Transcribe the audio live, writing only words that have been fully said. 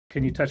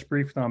can you touch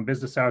briefly on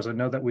business hours? I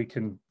know that we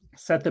can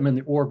set them in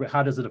the org, but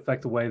how does it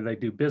affect the way they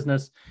do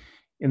business?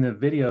 In the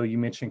video, you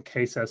mentioned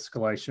case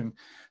escalation.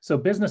 So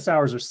business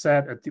hours are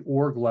set at the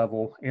org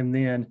level, and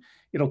then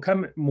it'll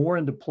come more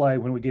into play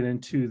when we get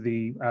into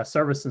the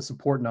service and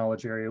support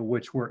knowledge area,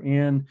 which we're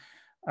in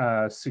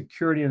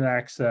security and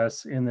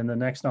access. And then the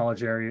next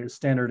knowledge area is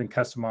standard and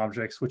custom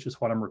objects, which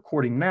is what I'm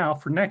recording now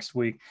for next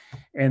week.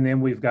 And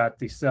then we've got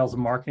the sales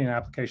and marketing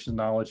applications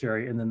knowledge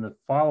area. And then the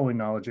following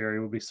knowledge area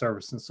will be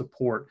service and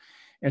support.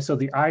 And so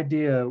the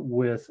idea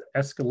with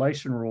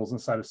escalation rules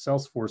inside of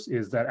Salesforce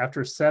is that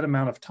after a set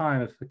amount of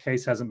time, if the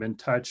case hasn't been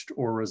touched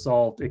or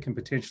resolved, it can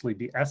potentially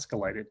be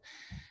escalated.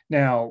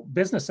 Now,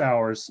 business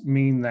hours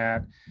mean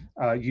that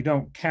you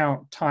don't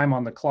count time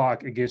on the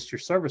clock against your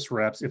service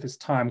reps if it's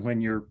time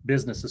when your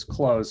business is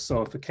closed.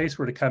 So if a case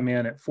were to come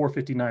in at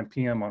 4:59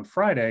 p.m. on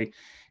Friday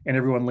and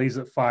everyone leaves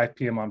at 5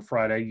 p.m. on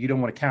Friday, you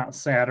don't want to count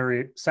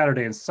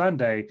Saturday and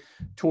Sunday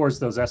towards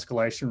those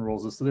escalation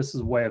rules. And so this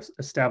is a way of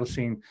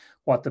establishing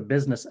what the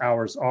business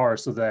hours are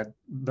so that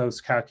those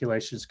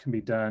calculations can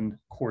be done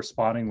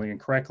correspondingly and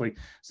correctly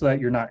so that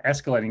you're not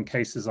escalating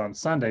cases on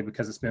Sunday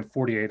because it's been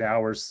 48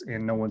 hours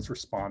and no one's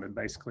responded,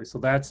 basically. So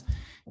that's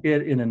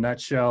it in a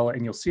nutshell.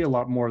 And you'll see a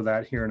lot more of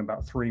that here in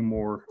about 3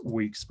 more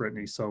weeks,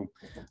 Brittany. So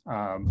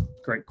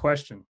great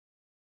question.